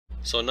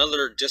So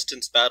another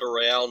distance battle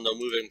royale, no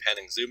moving,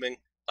 panning, zooming.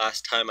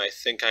 Last time I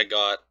think I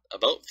got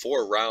about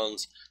 4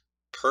 rounds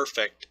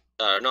perfect,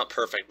 not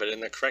perfect, but in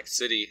the correct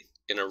city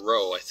in a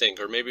row, I think,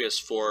 or maybe it's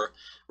 4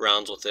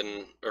 rounds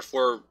within, or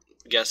 4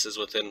 guesses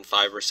within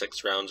 5 or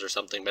 6 rounds or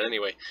something. But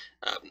anyway,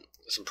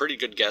 some pretty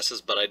good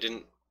guesses, but I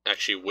didn't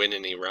actually win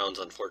any rounds,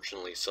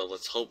 unfortunately. So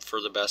let's hope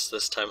for the best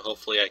this time.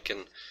 Hopefully I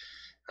can,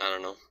 I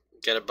don't know,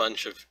 get a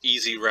bunch of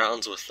easy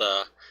rounds with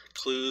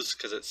clues,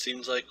 because it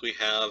seems like we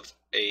have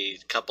a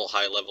couple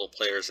high-level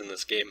players in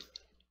this game.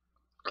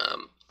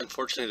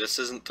 Unfortunately, this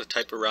isn't the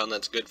type of round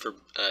that's good for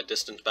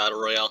distance battle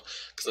royale,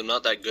 because I'm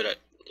not that good at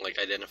like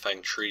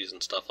identifying trees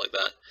and stuff like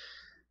that.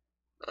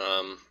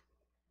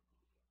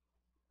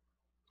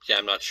 Yeah,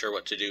 I'm not sure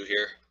what to do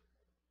here.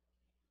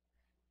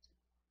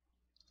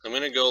 I'm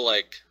gonna go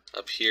like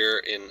up here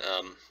in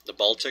the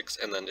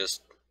Baltics, and then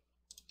just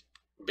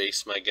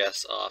base my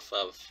guess off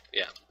of,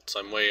 yeah, so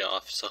I'm way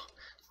off, so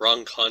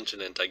wrong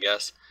continent, I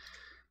guess.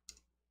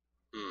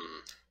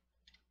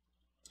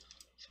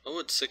 What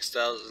would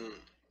 6,000,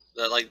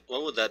 that, like,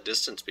 what would that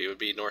distance be? It would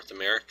be North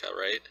America,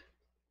 right?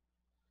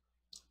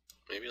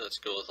 Maybe let's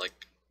go with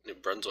like New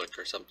Brunswick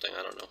or something,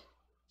 I don't know.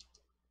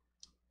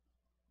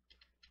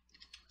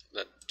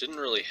 That didn't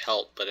really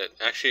help, but it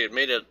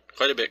made it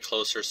quite a bit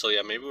closer, so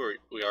yeah, maybe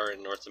we are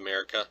in North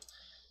America.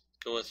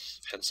 Go with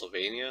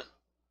Pennsylvania.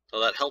 Oh,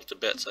 that helped a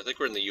bit, so I think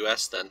we're in the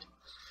US then.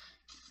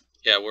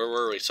 Yeah, where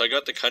were we? So I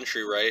got the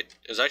country right.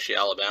 It was actually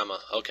Alabama.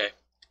 Okay.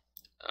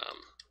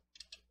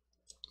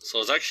 So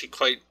it's actually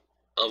quite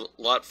a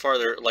lot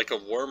farther, like a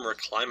warmer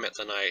climate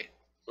than I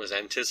was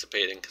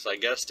anticipating, because I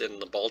guessed in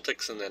the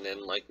Baltics and then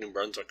in like New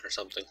Brunswick or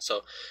something.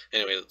 So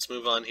anyway, let's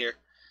move on here.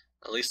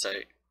 At least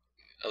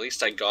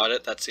I got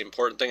it. That's the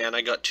important thing, and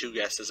I got 2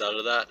 guesses out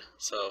of that.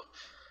 So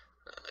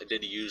I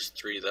did use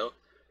 3 though.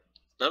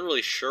 Not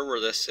really sure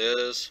where this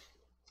is.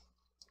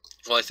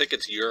 Well, I think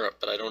it's Europe,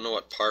 but I don't know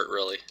what part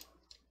really.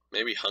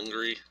 Maybe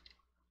Hungary.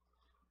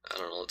 I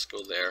don't know. Let's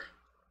go there.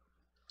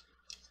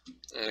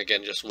 And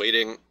again, just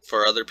waiting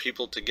for other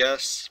people to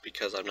guess,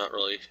 because I'm not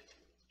really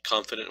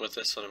confident with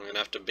this one. I'm going to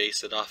have to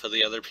base it off of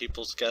the other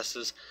people's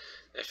guesses.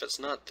 If it's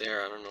not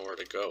there, I don't know where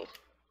to go.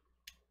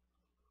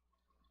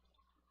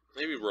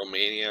 Maybe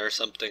Romania or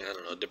something, I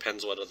don't know,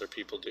 depends what other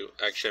people do.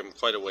 Actually, I'm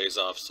quite a ways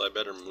off, so I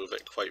better move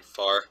it quite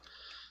far.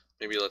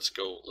 Maybe let's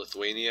go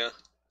Lithuania.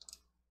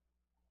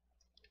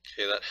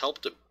 Okay, that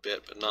helped a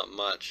bit, but not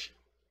much.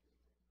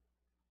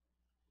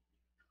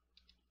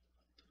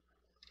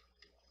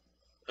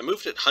 I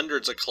moved it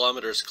hundreds of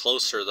kilometers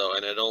closer though,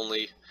 and it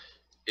only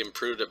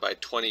improved it by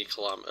 20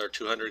 kilometers or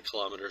 200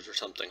 kilometers or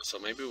something, so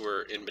maybe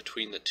we're in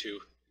between the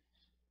two.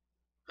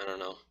 I don't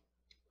know.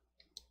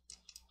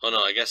 Oh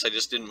no, I guess I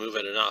just didn't move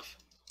it enough.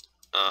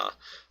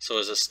 So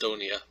is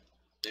Estonia.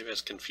 Maybe I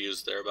was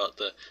confused there about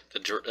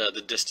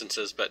the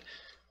distances, but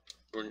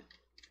we're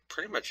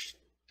pretty much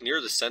near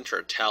the center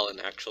of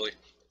Tallinn, actually.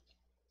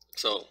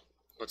 So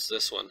what's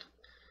this one?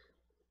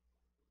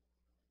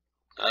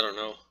 I don't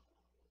know.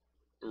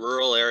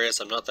 Rural areas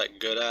I'm not that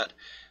good at.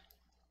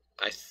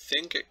 I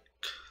think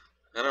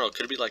I don't know,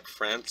 could it be like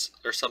France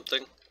or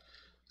something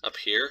up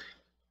here?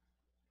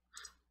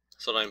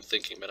 That's what I'm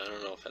thinking, but I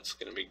don't know if that's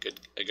going to be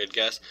a good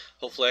guess.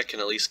 Hopefully I can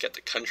at least get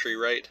the country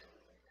right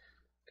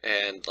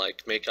and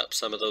like make up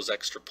some of those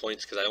extra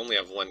points, because I only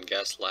have 1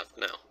 guess left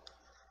now.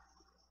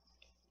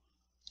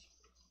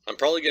 I'm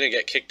probably going to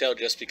get kicked out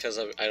just because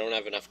I don't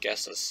have enough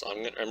guesses, so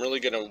I'm really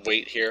going to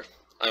wait here.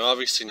 I'm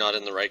obviously not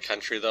in the right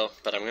country though,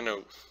 but I'm going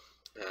to,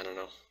 I don't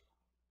know.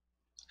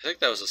 I think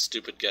that was a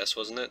stupid guess,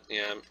 wasn't it?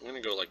 Yeah, I'm going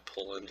to go like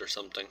Poland or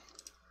something.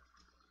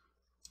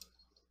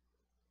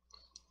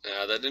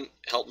 That didn't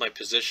help my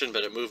position,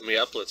 but it moved me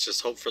up. Let's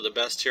just hope for the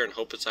best here and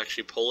hope it's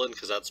actually Poland,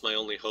 because that's my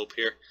only hope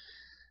here.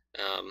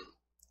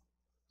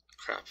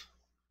 Crap.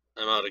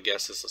 I'm out of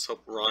guesses. Let's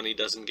hope Ronnie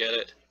doesn't get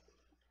it.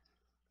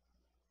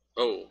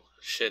 Oh,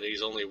 shit,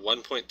 he's only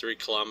 1.3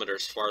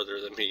 kilometers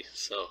farther than me,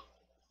 so...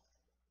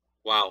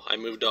 Wow, I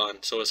moved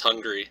on. So is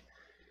Hungary.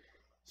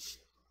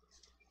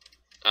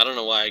 I don't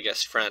know why I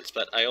guessed France,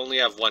 but I only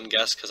have 1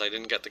 guess because I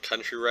didn't get the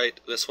country right.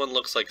 This one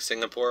looks like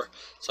Singapore,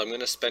 so I'm going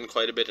to spend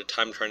quite a bit of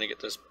time trying to get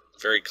this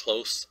very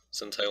close,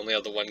 since I only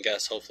have the 1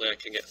 guess. Hopefully I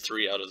can get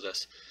 3 out of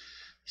this.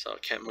 So I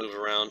can't move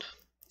around.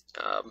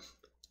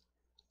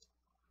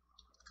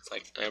 It's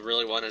like, I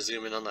really want to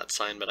zoom in on that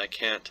sign, but I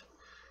can't.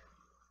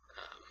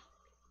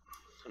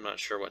 I'm not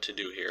sure what to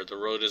do here. The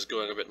road is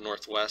going a bit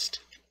northwest.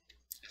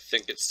 I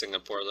think it's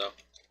Singapore, though.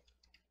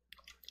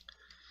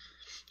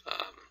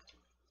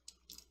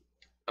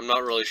 I'm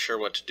not really sure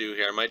what to do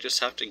here. I might just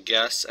have to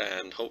guess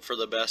and hope for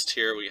the best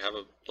here. We have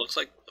looks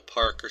like a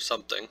park or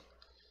something.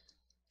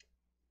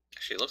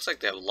 Actually, it looks like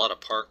they have a lot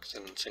of parks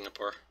in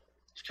Singapore.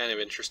 It's kind of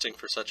interesting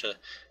for such a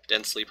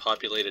densely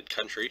populated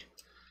country.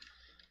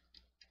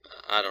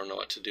 I don't know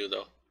what to do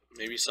though.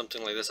 Maybe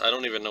something like this. I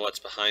don't even know what's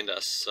behind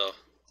us, so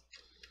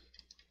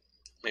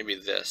maybe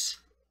this.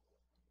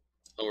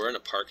 Oh, we're in a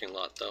parking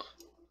lot though.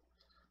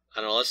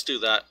 I don't know, let's do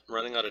that. I'm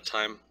running out of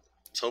time.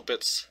 Let's hope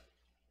it's...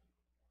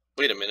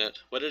 Wait a minute,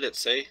 what did it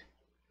say?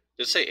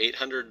 Did it say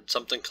 800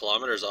 something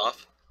kilometers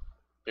off?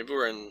 Maybe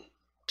we're in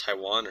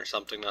Taiwan or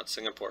something, not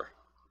Singapore.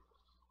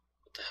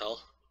 What the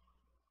hell?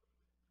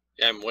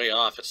 Yeah, I'm way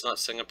off. It's not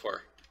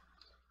Singapore.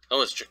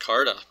 Oh, it's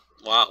Jakarta.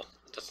 Wow,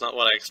 that's not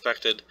what I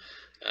expected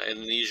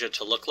Indonesia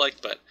to look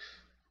like, but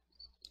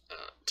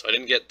so I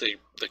didn't get the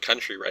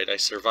country right. I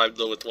survived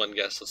though with one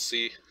guess. Let's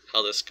see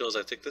how this goes.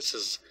 I think this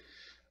is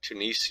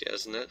Tunisia,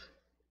 isn't it?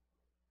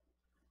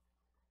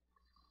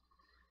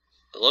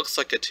 It looks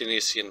like a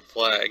Tunisian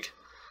flag.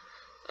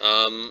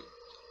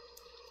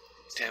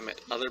 Damn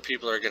it, other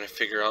people are gonna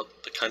figure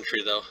out the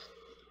country though.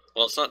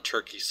 Well, it's not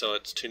Turkey, so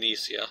it's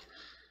Tunisia.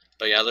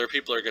 But yeah, other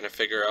people are gonna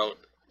figure out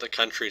the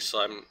country,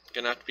 so I'm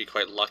gonna have to be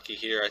quite lucky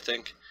here, I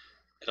think.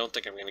 I don't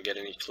think I'm gonna get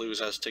any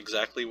clues as to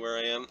exactly where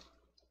I am.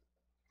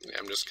 Yeah,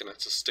 I'm just gonna have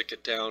to stick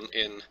it down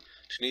in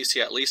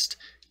Tunisia. At least,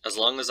 as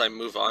long as I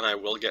move on, I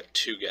will get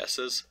 2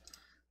 guesses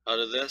out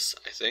of this,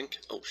 I think.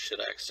 Oh shit,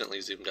 I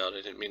accidentally zoomed out.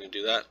 I didn't mean to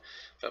do that.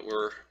 But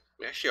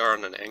we actually are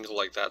on an angle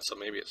like that, so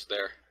maybe it's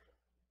there.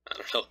 I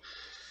don't know.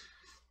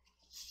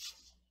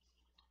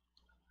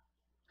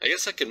 I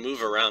guess I can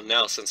move around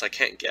now since I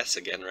can't guess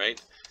again,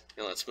 right?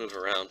 Now let's move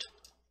around.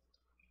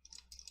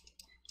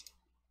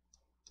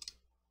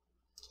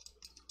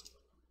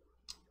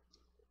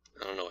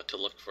 I don't know what to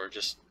look for,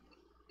 just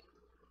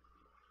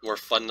more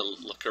fun to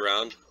look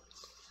around.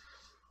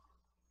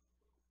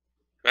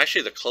 I'm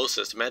actually the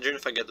closest. Imagine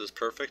if I get this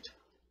perfect.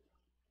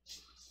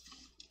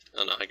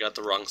 Oh no, I got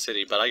the wrong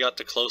city, but I got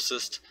the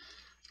closest.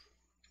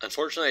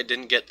 Unfortunately, I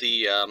didn't get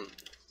the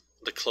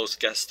close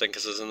guess thing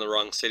because it was in the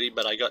wrong city,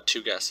 but I got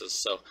 2 guesses,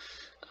 so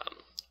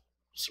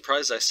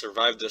surprised I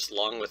survived this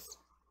long with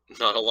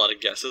not a lot of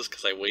guesses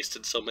because I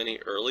wasted so many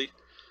early.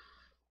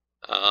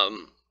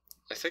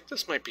 I think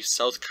this might be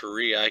South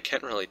Korea. I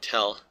can't really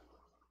tell.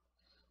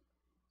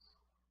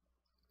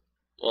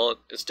 Well,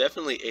 it's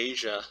definitely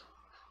Asia.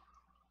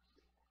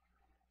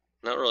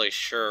 Not really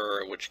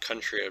sure which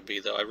country it would be,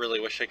 though. I really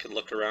wish I could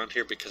look around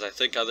here because I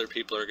think other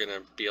people are going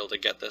to be able to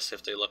get this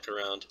if they look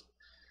around.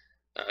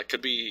 It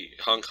could be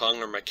Hong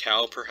Kong or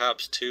Macau,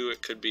 perhaps, too.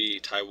 It could be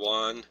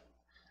Taiwan.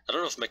 I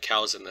don't know if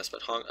Macau's in this,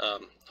 but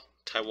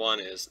Taiwan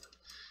is.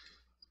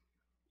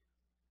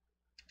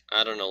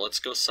 I don't know. Let's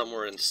go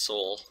somewhere in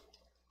Seoul.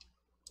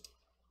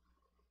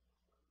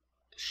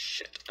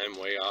 Shit,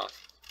 I'm way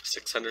off.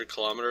 600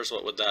 kilometers,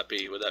 what would that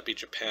be? Would that be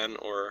Japan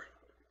or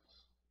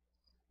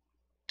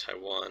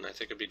Taiwan? I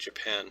think it'd be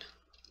Japan.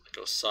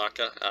 Like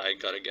Osaka. I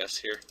gotta guess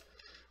here.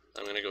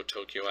 I'm gonna go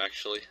Tokyo,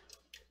 actually.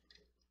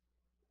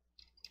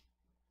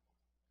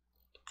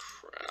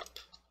 Crap.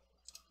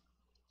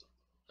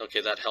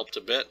 Okay, that helped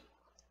a bit.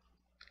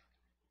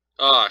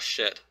 Oh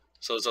shit.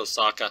 So it's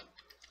Osaka.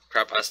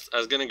 Crap, I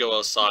was gonna go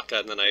Osaka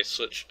and then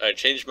I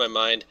changed my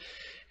mind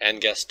and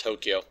guessed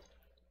Tokyo.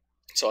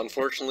 So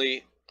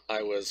unfortunately,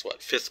 I was,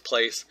 what, 5th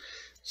place.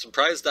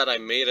 Surprised that I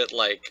made it,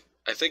 like,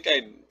 I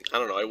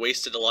don't know, I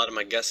wasted a lot of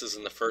my guesses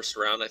in the first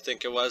round, I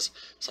think it was.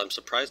 So I'm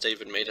surprised I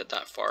even made it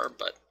that far,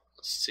 but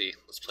let's see.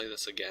 Let's play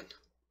this again.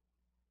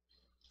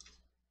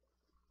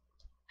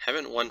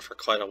 Haven't won for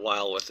quite a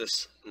while with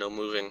this no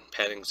moving,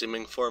 panning,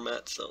 zooming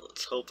format, so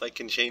let's hope I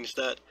can change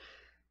that.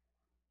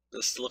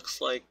 This looks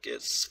like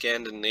it's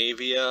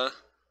Scandinavia.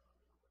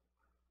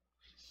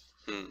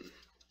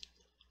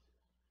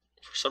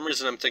 For some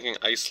reason I'm thinking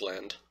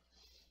Iceland.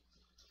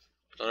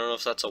 I don't know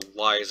if that's a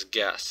wise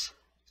guess.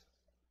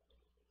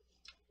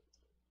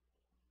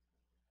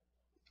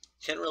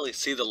 Can't really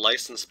see the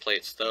license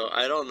plates though.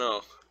 I don't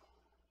know.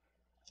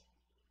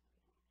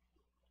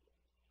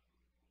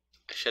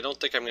 Actually, I don't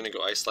think I'm going to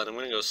go Iceland. I'm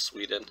going to go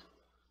Sweden.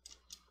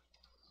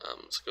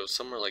 Let's go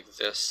somewhere like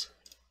this.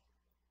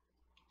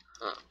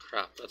 Oh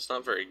crap, that's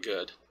not very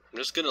good. I'm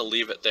just going to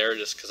leave it there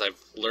just because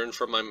I've learned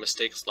from my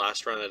mistakes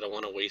last round. I don't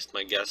want to waste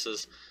my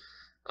guesses.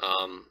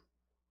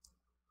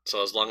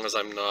 So as long as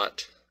I'm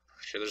not...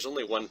 Actually, there's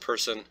only one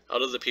person.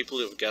 Out of the people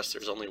who have guessed,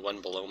 there's only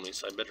one below me,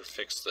 so I better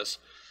fix this.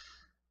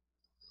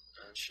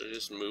 Should I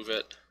just move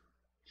it?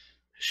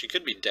 She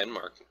could be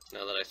Denmark,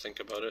 now that I think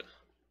about it.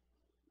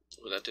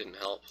 Oh, that didn't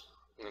help.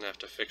 I'm going to have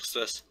to fix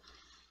this.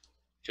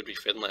 Could be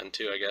Finland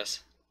too, I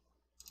guess.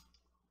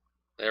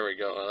 There we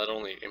go. That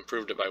only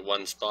improved it by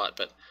 1 spot,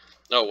 but...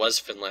 No, it was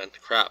Finland.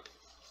 Crap.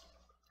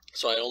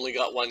 So I only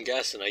got 1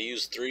 guess, and I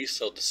used 3,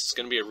 so this is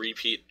going to be a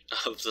repeat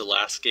of the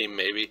last game,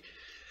 maybe.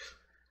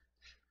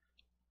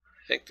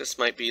 I think this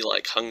might be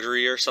like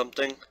Hungary or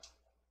something.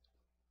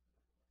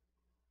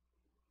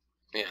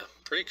 Yeah,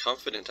 pretty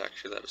confident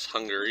actually that it's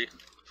Hungary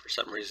for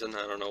some reason.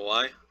 I don't know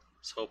why.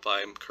 Let's hope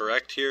I'm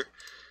correct here.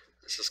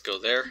 Let's just go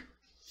there.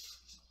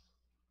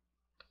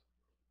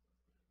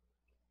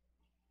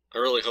 I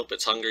really hope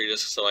it's Hungary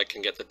just so I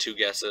can get the 2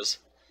 guesses.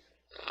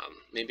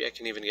 Maybe I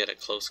can even get a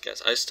close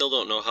guess. I still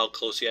don't know how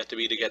close you have to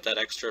be to get that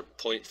extra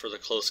point for the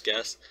close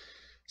guess.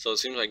 So it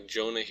seems like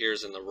Jonah here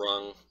is in the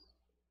wrong,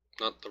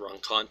 not the wrong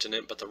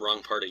continent, but the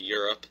wrong part of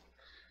Europe.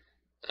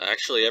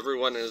 Actually,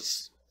 everyone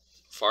is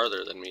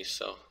farther than me,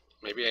 so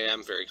maybe I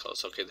am very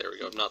close. Okay, there we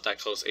go. I'm not that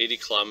close. 80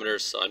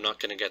 kilometers, so I'm not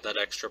going to get that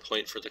extra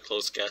point for the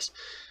close guess.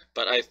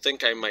 But I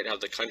think I might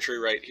have the country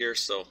right here,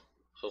 so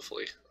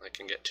hopefully I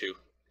can get 2.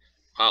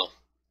 Wow,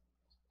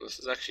 this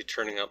is actually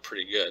turning out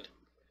pretty good.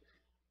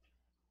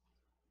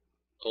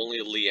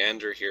 Only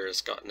Leander here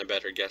has gotten a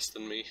better guess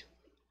than me.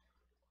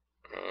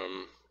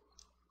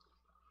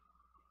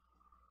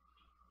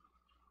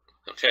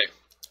 Okay.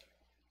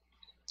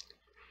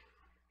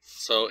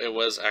 So it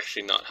was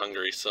actually not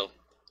Hungary, so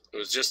it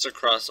was just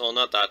across, well,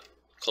 not that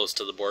close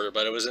to the border,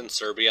 but it was in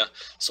Serbia.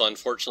 So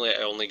unfortunately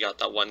I only got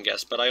that one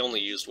guess, but I only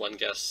used one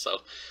guess, so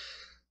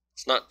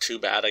it's not too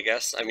bad, I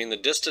guess. I mean, the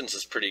distance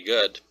is pretty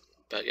good,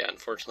 but yeah,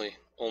 unfortunately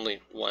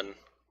only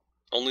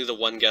the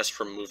one guess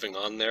from moving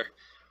on there.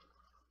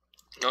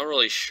 Not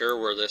really sure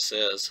where this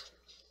is.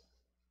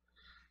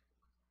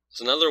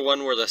 There's another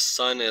one where the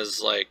sun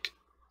is like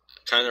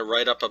kind of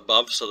right up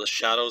above, so the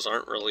shadows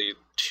aren't really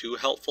too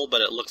helpful,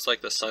 but it looks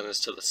like the sun is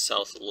to the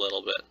south a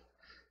little bit.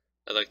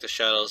 I like the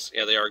shadows.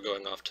 Yeah, they are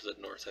going off to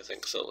the north, I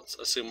think, so let's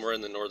assume we're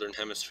in the northern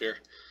hemisphere.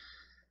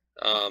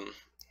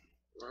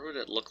 Where would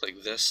it look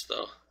like this,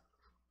 though?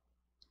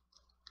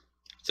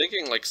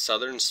 Thinking like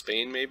southern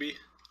Spain, maybe?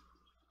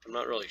 I'm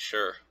not really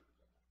sure.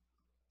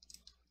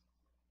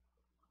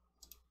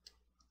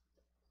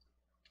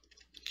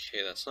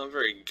 Okay, that's not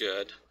very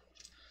good.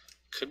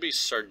 Could be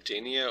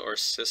Sardinia or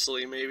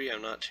Sicily, maybe?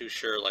 I'm not too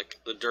sure. Like,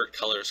 the dirt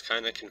color is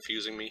kind of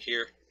confusing me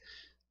here.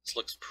 This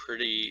looks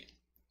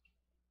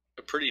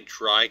a pretty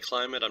dry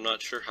climate. I'm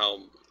not sure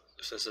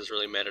if this is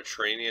really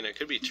Mediterranean. It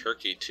could be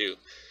Turkey, too.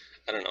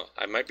 I don't know.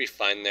 I might be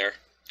fine there,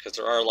 because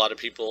there are a lot of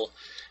people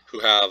who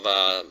have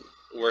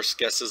worse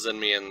guesses than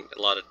me and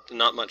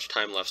not much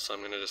time left, so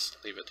I'm going to just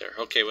leave it there.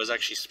 Okay, it was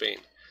actually Spain.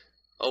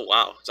 Oh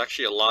wow, it's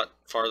actually a lot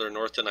farther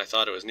north than I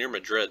thought. It was near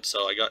Madrid,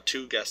 so I got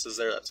 2 guesses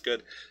there. That's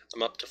good.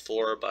 I'm up to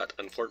 4, but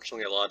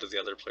unfortunately a lot of the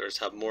other players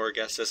have more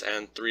guesses,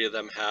 and 3 of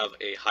them have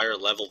a higher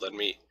level than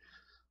me.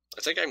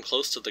 I think I'm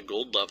close to the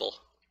gold level.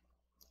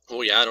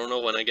 Oh yeah, I don't know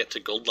when I get to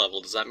gold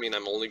level. Does that mean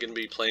I'm only going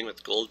to be playing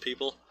with gold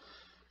people?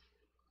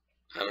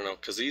 I don't know,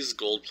 because these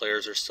gold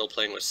players are still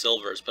playing with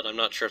silvers, but I'm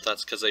not sure if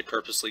that's because they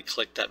purposely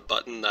clicked that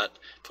button that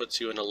puts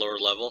you in a lower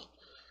level.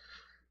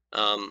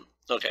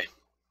 Okay.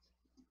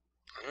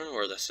 I don't know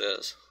where this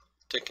is.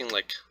 I'm thinking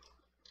like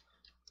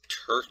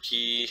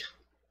Turkey.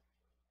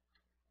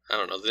 I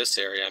don't know, this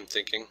area I'm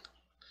thinking.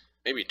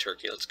 Maybe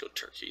Turkey. Let's go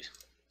Turkey.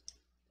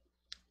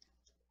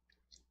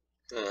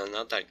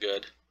 Not that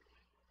good.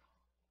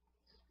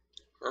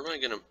 Where am I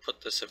going to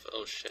put this if...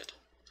 Oh shit.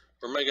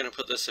 Where am I going to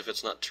put this if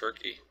it's not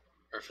Turkey?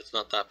 Or if it's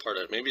not that part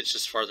of it? Maybe it's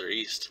just farther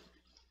east.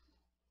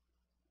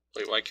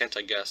 Wait, why can't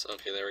I guess?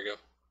 Okay, there we go.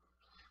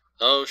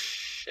 Oh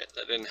shit,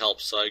 that didn't help,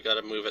 so I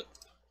gotta move it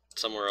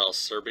somewhere else.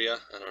 Serbia?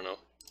 I don't know.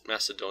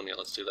 Macedonia,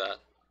 let's do that.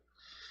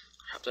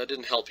 Crap, that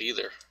didn't help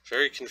either.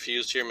 Very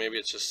confused here. Maybe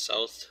it's just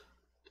south.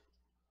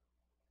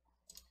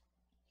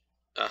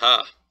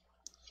 Aha.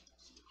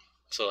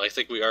 So I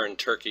think we are in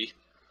Turkey.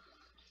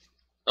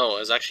 Oh, it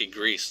was actually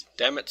Greece.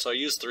 Damn it, so I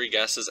used 3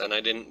 guesses and I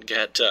didn't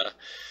get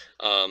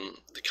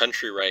the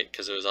country right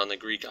because it was on the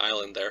Greek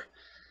island there.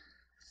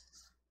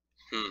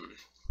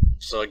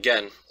 So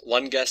again,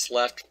 1 guess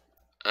left.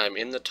 I'm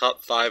in the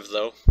top 5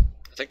 though.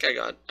 I think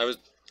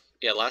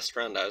last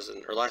round I was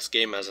in, or last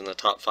game I was in the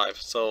top 5.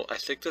 So I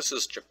think this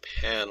is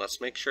Japan.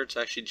 Let's make sure it's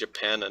actually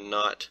Japan and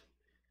not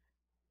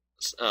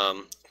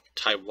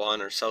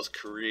Taiwan or South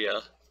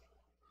Korea.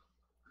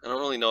 I don't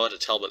really know how to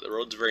tell, but the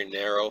road's very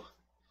narrow.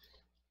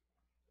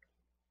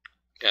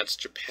 Yeah, it's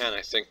Japan,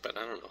 I think, but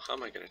I don't know. How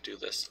am I going to do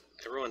this?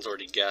 Everyone's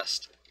already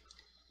guessed.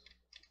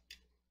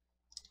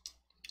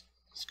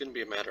 It's going to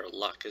be a matter of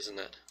luck, isn't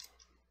it?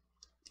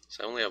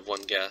 So I only have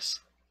 1 guess.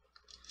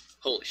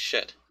 Holy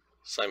shit.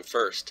 So I'm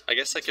first. I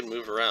guess I can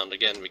move around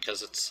again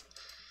because it's...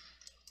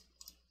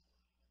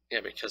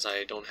 Yeah, because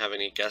I don't have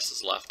any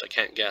guesses left. I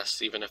can't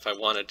guess even if I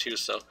wanted to,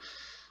 so...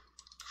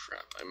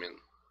 Crap, I'm in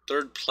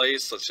 3rd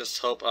place. Let's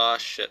just hope... Ah,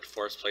 shit.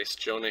 4th place.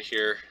 Jonah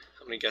here.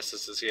 How many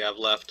guesses does he have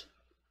left?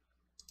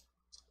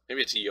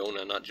 Maybe it's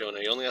Yona, not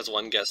Jonah. He only has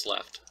 1 guess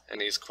left, and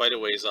he's quite a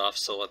ways off,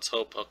 so let's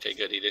hope... Okay,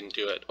 good, he didn't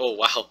do it. Oh,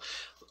 wow.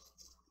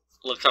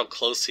 Look how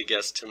close he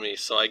guessed to me.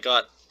 So I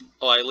got...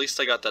 Oh, at least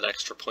I got that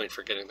extra point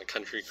for getting the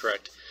country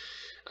correct.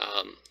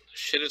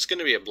 Shit, it's going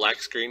to be a black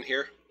screen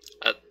here.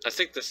 I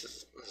think this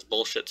is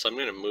bullshit, so I'm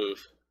going to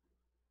move.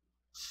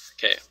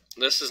 Okay,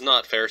 this is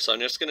not fair, so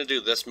I'm just going to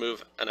do this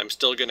move, and I'm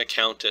still going to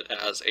count it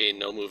as a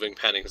no moving,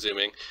 panning,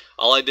 zooming.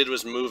 All I did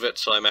was move it,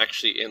 so I'm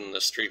actually in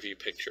the Street View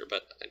picture,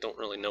 but I don't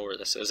really know where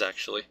this is,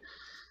 actually.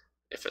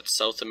 If it's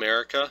South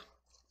America,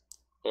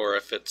 or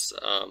if it's,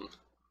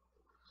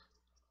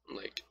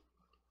 like,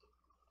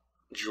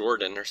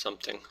 Jordan or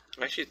something.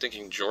 I'm actually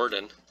thinking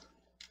Jordan.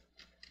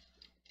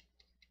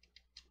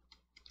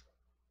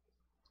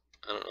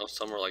 I don't know,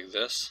 somewhere like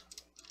this.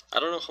 I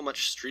don't know how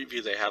much Street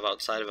View they have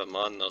outside of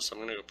Amman though, so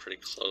I'm gonna go pretty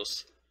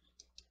close.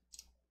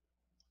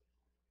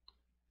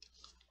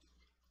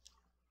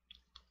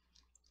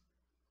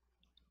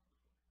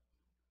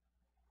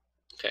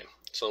 Okay,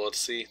 so let's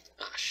see.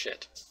 Ah,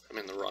 shit. I'm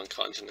in the wrong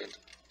continent.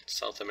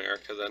 South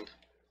America then.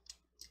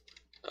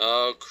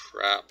 Oh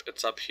crap,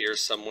 it's up here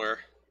somewhere.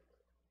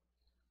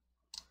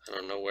 I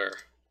don't know where.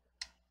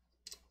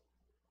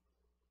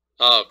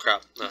 Oh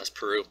crap, that's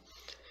Peru.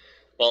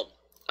 Well,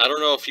 I don't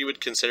know if you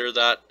would consider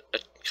that a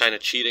kind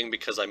of cheating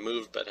because I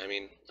moved, but I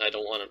mean, I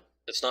don't want to.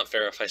 It's not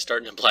fair if I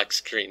start in a black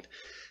screen.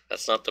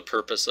 That's not the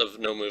purpose of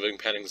no moving,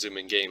 panning,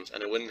 zooming games,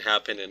 and it wouldn't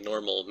happen in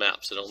normal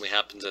maps. It only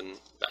happens in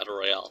Battle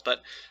Royale.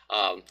 But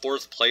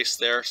 4th place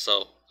there,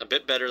 so a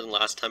bit better than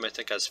last time. I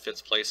think I was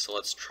 5th place, so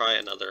let's try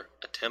another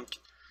attempt.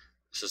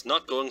 This is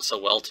not going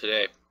so well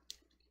today.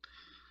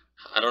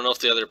 I don't know if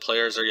the other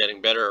players are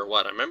getting better or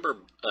what. I remember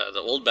the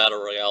old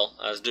Battle Royale,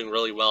 I was doing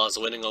really well. I was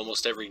winning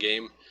almost every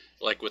game,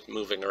 like with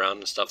moving around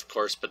and stuff, of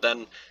course. But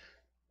then,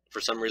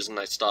 for some reason,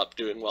 I stopped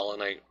doing well,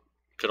 and I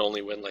could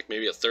only win like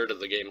maybe a third of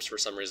the games for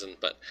some reason.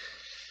 But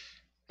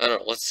I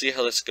don't know. Let's see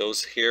how this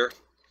goes here.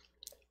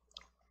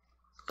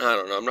 I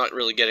don't know. I'm not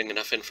really getting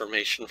enough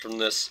information from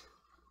this.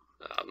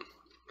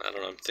 I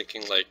don't know. I'm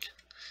thinking like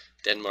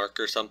Denmark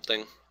or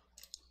something.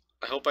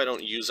 I hope I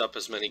don't use up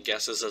as many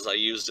guesses as I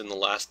used in the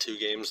last 2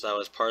 games. That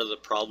was part of the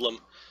problem.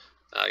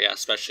 Yeah,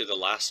 especially the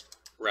last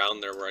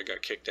round there where I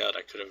got kicked out.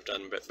 I could have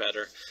done a bit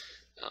better.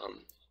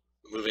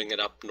 Moving it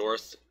up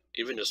north,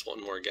 even just one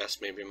more guess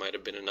maybe might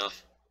have been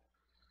enough.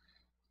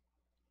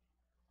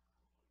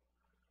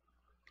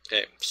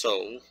 Okay,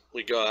 so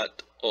we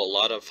got a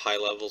lot of high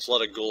levels, a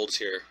lot of golds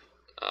here.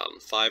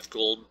 5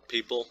 gold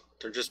people.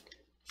 They're just,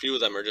 few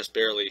of them are just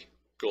barely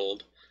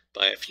gold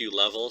by a few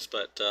levels,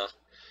 but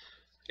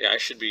yeah, I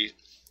should be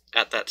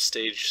at that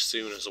stage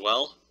soon as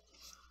well.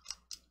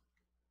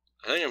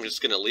 I think I'm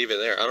just going to leave it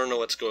there. I don't know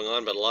what's going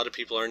on, but a lot of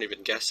people aren't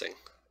even guessing.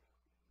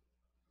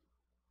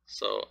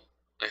 So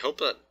I hope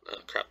that,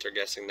 crap, they're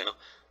guessing now.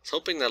 I was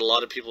hoping that a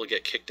lot of people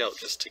get kicked out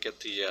just to get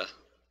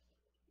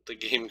the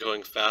game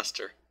going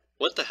faster.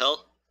 What the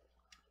hell?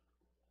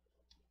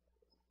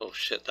 Oh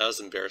shit, that was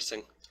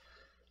embarrassing.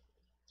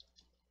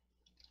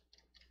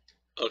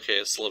 Okay,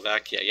 it's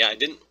Slovakia. Yeah,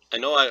 I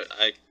know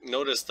I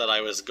noticed that I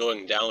was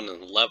going down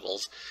in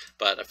levels,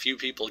 but a few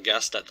people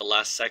guessed at the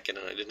last second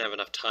and I didn't have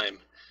enough time.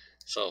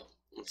 So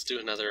let's do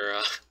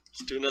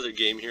another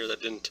game here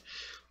that didn't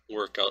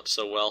work out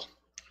so well.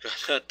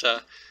 Got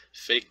that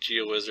fake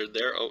GeoGuessr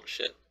there. Oh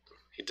shit,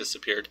 he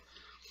disappeared.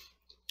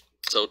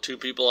 So 2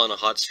 people on a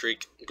hot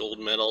streak, gold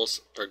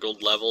medals or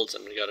gold levels,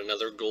 and we got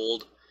another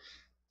gold.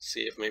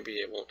 See if maybe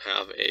it won't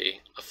have a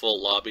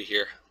full lobby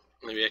here.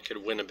 Maybe I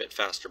could win a bit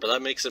faster, but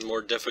that makes it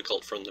more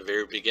difficult from the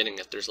very beginning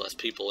if there's less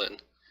people in.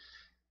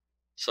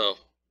 So,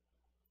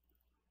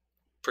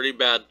 pretty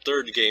bad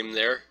 3rd game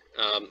there.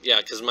 Yeah,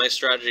 because my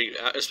strategy,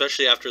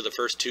 especially after the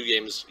first 2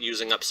 games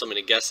using up so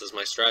many guesses,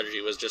 my strategy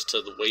was just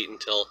to wait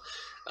until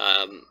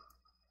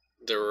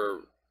there were,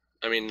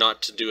 I mean,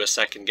 not to do a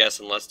second guess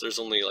unless there's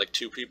only like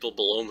 2 people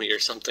below me or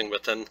something,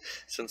 but then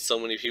since so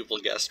many people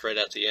guessed right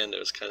at the end, it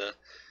was kind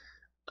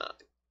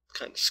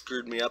of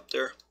screwed me up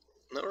there.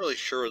 I'm not really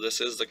sure where this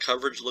is. The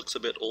coverage looks a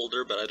bit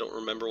older, but I don't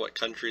remember what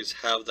countries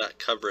have that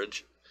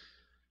coverage.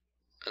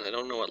 And I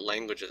don't know what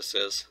language this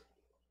is.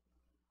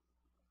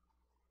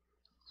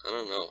 I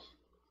don't know.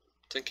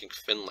 I'm thinking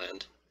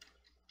Finland.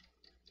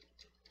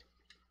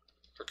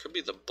 Or it could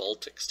be the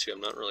Baltics too,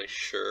 I'm not really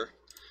sure.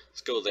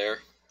 Let's go there.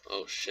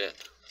 Oh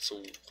shit, it's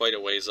quite a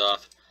ways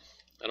off.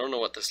 I don't know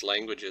what this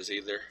language is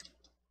either.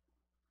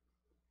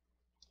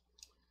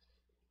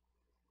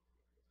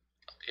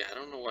 Yeah, I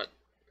don't know what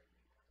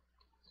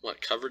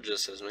coverage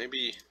this is.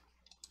 Maybe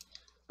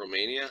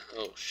Romania?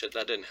 Oh shit,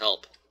 that didn't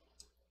help.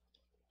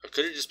 Or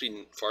could it just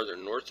be farther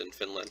north in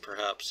Finland,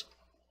 perhaps?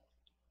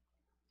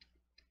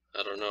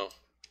 I don't know.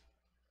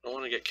 I don't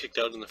want to get kicked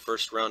out in the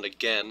first round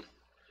again.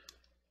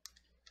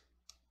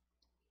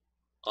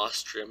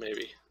 Austria,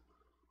 maybe.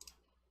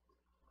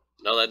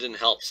 No, that didn't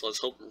help, so let's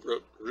hope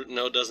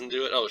Ruteno doesn't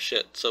do it. Oh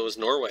shit, so it was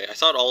Norway. I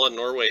thought all of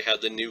Norway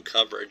had the new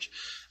coverage.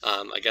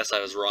 I guess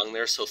I was wrong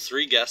there. So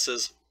 3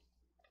 guesses,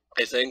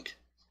 I think.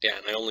 Yeah,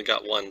 and I only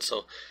got 1,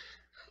 so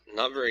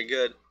not very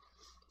good.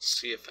 Let's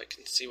see if I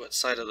can see what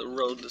side of the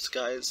road this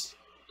guy's,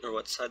 or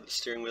what side the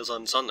steering wheel's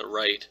on. It's on the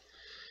right.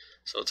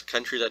 So it's a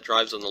country that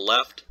drives on the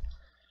left.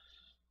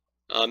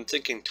 I'm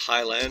thinking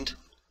Thailand.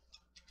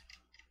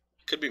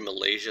 Could be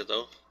Malaysia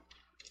though.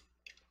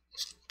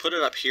 Put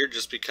it up here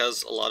just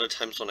because a lot of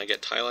times when I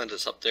get Thailand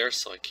it's up there,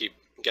 so I keep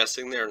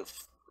guessing there, and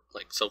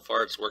like so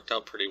far it's worked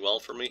out pretty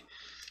well for me.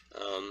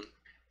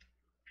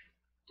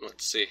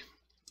 Let's see.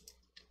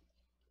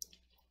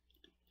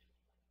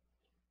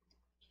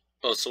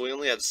 Oh, so we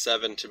only had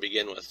 7 to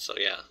begin with, so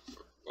yeah,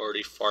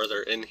 already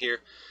farther in here.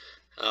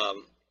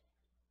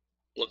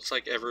 Looks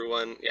like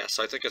everyone, yeah,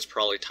 so I think it's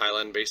probably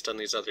Thailand based on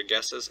these other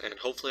guesses, and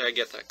hopefully I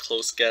get that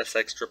close guess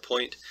extra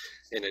point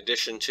in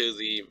addition to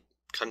the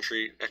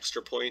country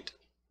extra point,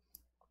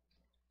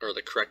 or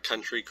the correct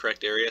country,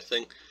 correct area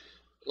thing.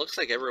 Looks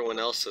like everyone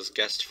else has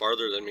guessed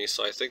farther than me,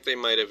 so I think they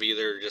might have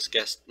either just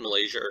guessed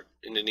Malaysia or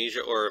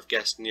Indonesia, or have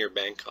guessed near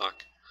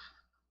Bangkok.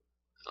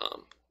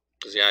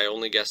 Because yeah, I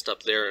only guessed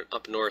up there,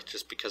 up north,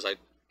 just because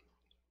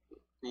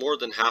more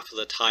than half of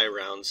the Thai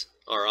rounds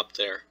are up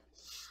there.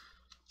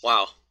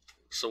 Wow,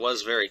 so it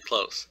was very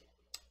close.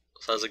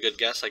 So that was a good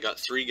guess. I got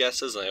 3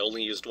 guesses and I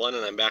only used 1,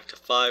 and I'm back to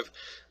 5.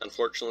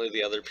 Unfortunately,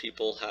 the other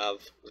people have,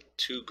 the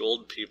 2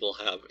 gold people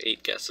have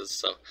 8 guesses,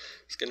 so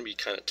it's going to be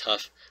kind of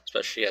tough,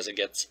 especially as it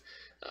gets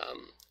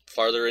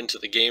farther into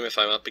the game if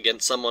I'm up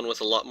against someone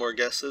with a lot more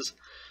guesses.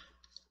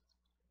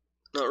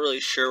 Not really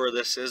sure where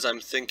this is. I'm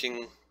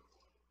thinking,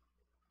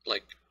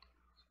 like,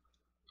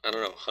 I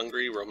don't know,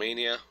 Hungary,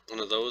 Romania, one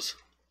of those,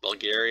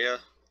 Bulgaria.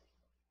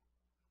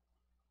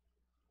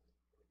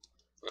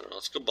 I don't know,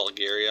 let's go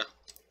Bulgaria.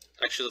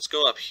 Actually, let's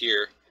go up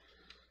here,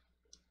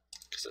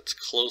 because it's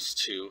close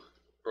to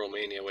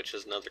Romania, which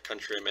is another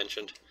country I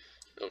mentioned.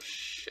 Oh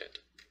shit.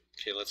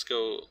 Okay, let's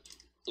go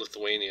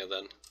Lithuania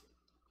then.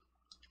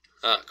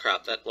 Ah,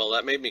 crap,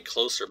 that made me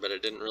closer, but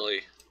it didn't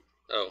really...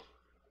 Oh.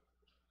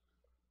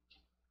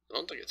 I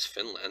don't think it's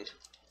Finland.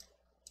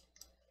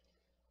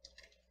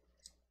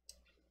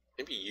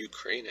 Maybe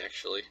Ukraine,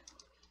 actually.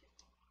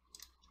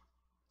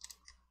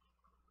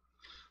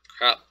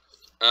 Crap,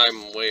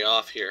 I'm way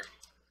off here.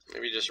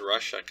 Maybe just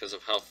Russia because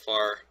of how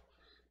far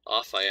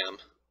off I am.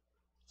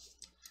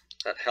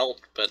 That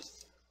helped, but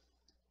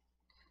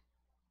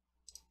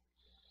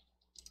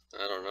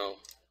I don't know.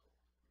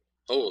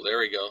 Oh, there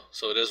we go.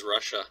 So it is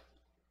Russia.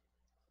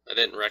 I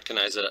didn't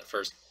recognize it at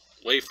first.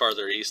 Way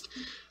farther east.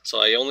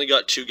 So I only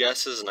got 2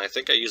 guesses, and I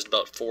think I used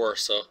about 4.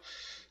 So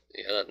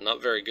yeah,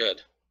 not very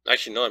good.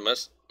 Actually, no, I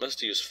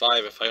must use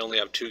 5 if I only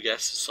have 2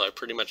 guesses. So I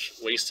pretty much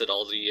wasted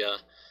all the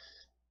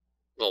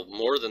well,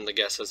 more than the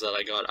guesses that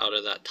I got out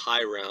of that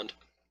tie round.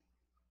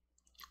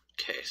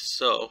 Okay,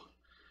 so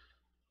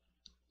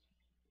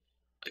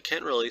I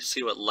can't really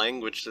see what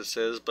language this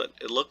is, but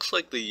it looks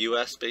like the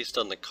US based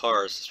on the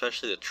cars,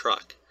 especially the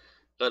truck.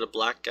 Got a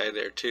black guy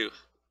there too.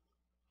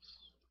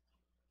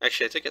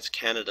 Actually, I think it's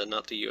Canada,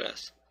 not the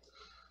US.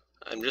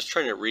 I'm just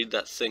trying to read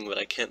that thing, but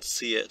I can't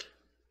see it.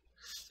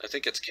 I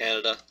think it's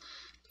Canada.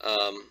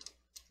 I'm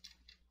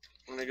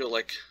gonna go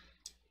like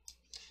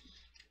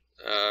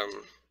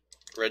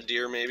Red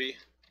Deer maybe.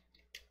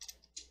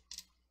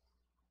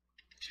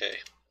 Okay,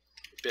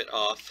 bit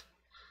off.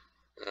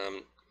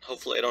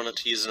 Hopefully I don't have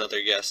to use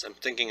another guess. I'm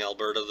thinking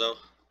Alberta though.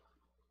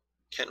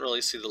 Can't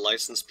really see the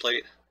license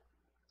plate.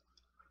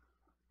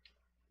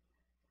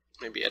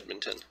 Maybe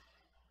Edmonton.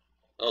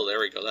 Oh, there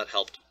we go, that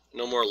helped.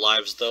 No more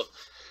lives though.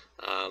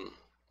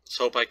 Let's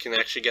hope I can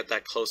actually get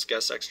that close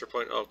guess extra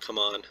point. Oh, come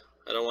on.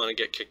 I don't want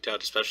to get kicked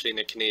out, especially in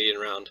a Canadian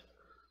round.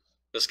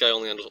 This guy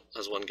only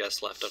has 1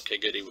 guess left. Okay,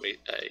 good.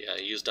 I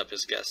used up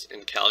his guess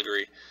in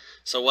Calgary.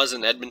 So it was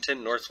in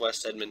Edmonton,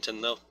 northwest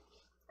Edmonton though.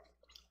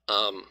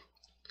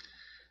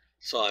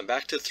 So I'm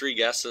back to 3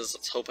 guesses.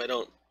 Let's hope I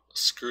don't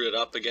screw it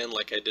up again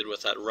like I did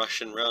with that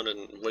Russian round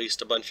and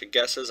waste a bunch of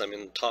guesses. I'm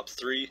in the top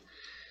 3.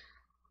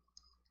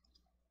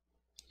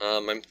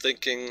 I'm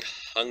thinking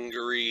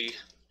Hungary,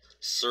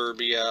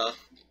 Serbia,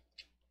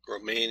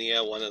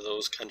 Romania, one of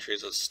those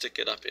countries. Let's stick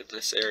it up in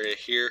this area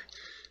here,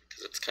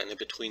 because it's kind of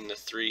between the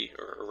 3,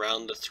 or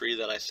around the 3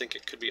 that I think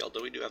it could be,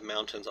 although we do have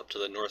mountains up to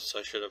the north, so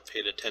I should have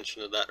paid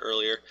attention to that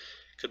earlier.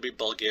 Could be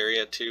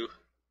Bulgaria too.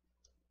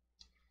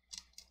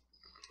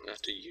 I'm gonna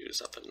have to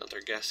use up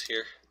another guess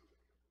here.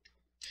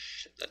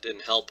 Shit, that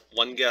didn't help.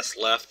 1 guess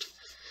left.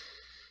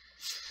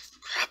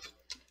 Crap.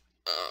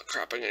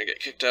 Crap, I'm gonna get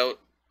kicked out.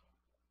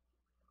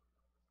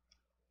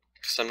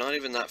 Because I'm not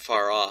even that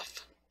far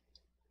off.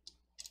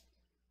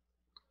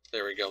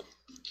 There we go.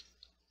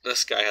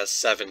 This guy has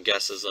 7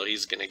 guesses, though.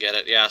 He's gonna get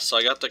it. Yeah, so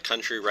I got the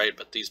country right,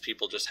 but these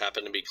people just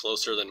happen to be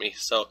closer than me.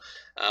 So,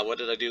 what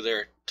did I do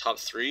there? Top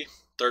 3?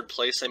 3rd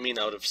place, I mean,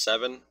 out of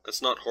 7.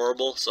 That's not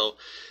horrible, so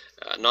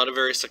not a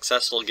very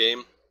successful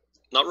game.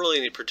 Not really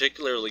any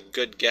particularly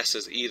good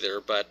guesses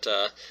either, but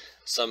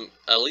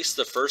at least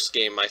the first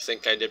game I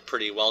think I did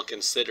pretty well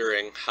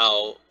considering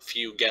how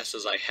few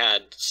guesses I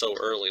had so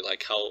early,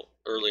 like how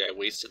early I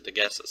wasted the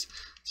guesses.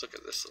 Let's look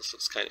at this. This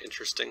is kind of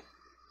interesting.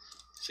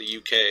 It's the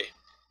UK.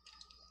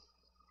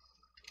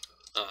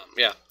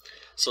 Yeah,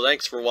 so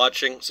thanks for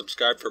watching.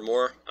 Subscribe for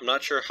more. I'm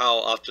not sure how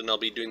often I'll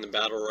be doing the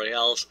Battle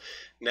Royales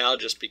now,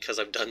 just because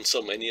I've done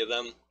so many of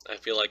them. I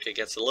feel like it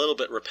gets a little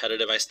bit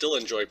repetitive. I still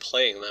enjoy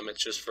playing them.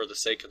 It's just for the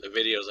sake of the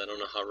videos. I don't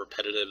know how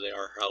repetitive they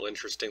are, how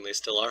interesting they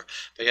still are.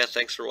 But yeah,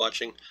 thanks for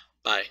watching.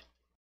 Bye.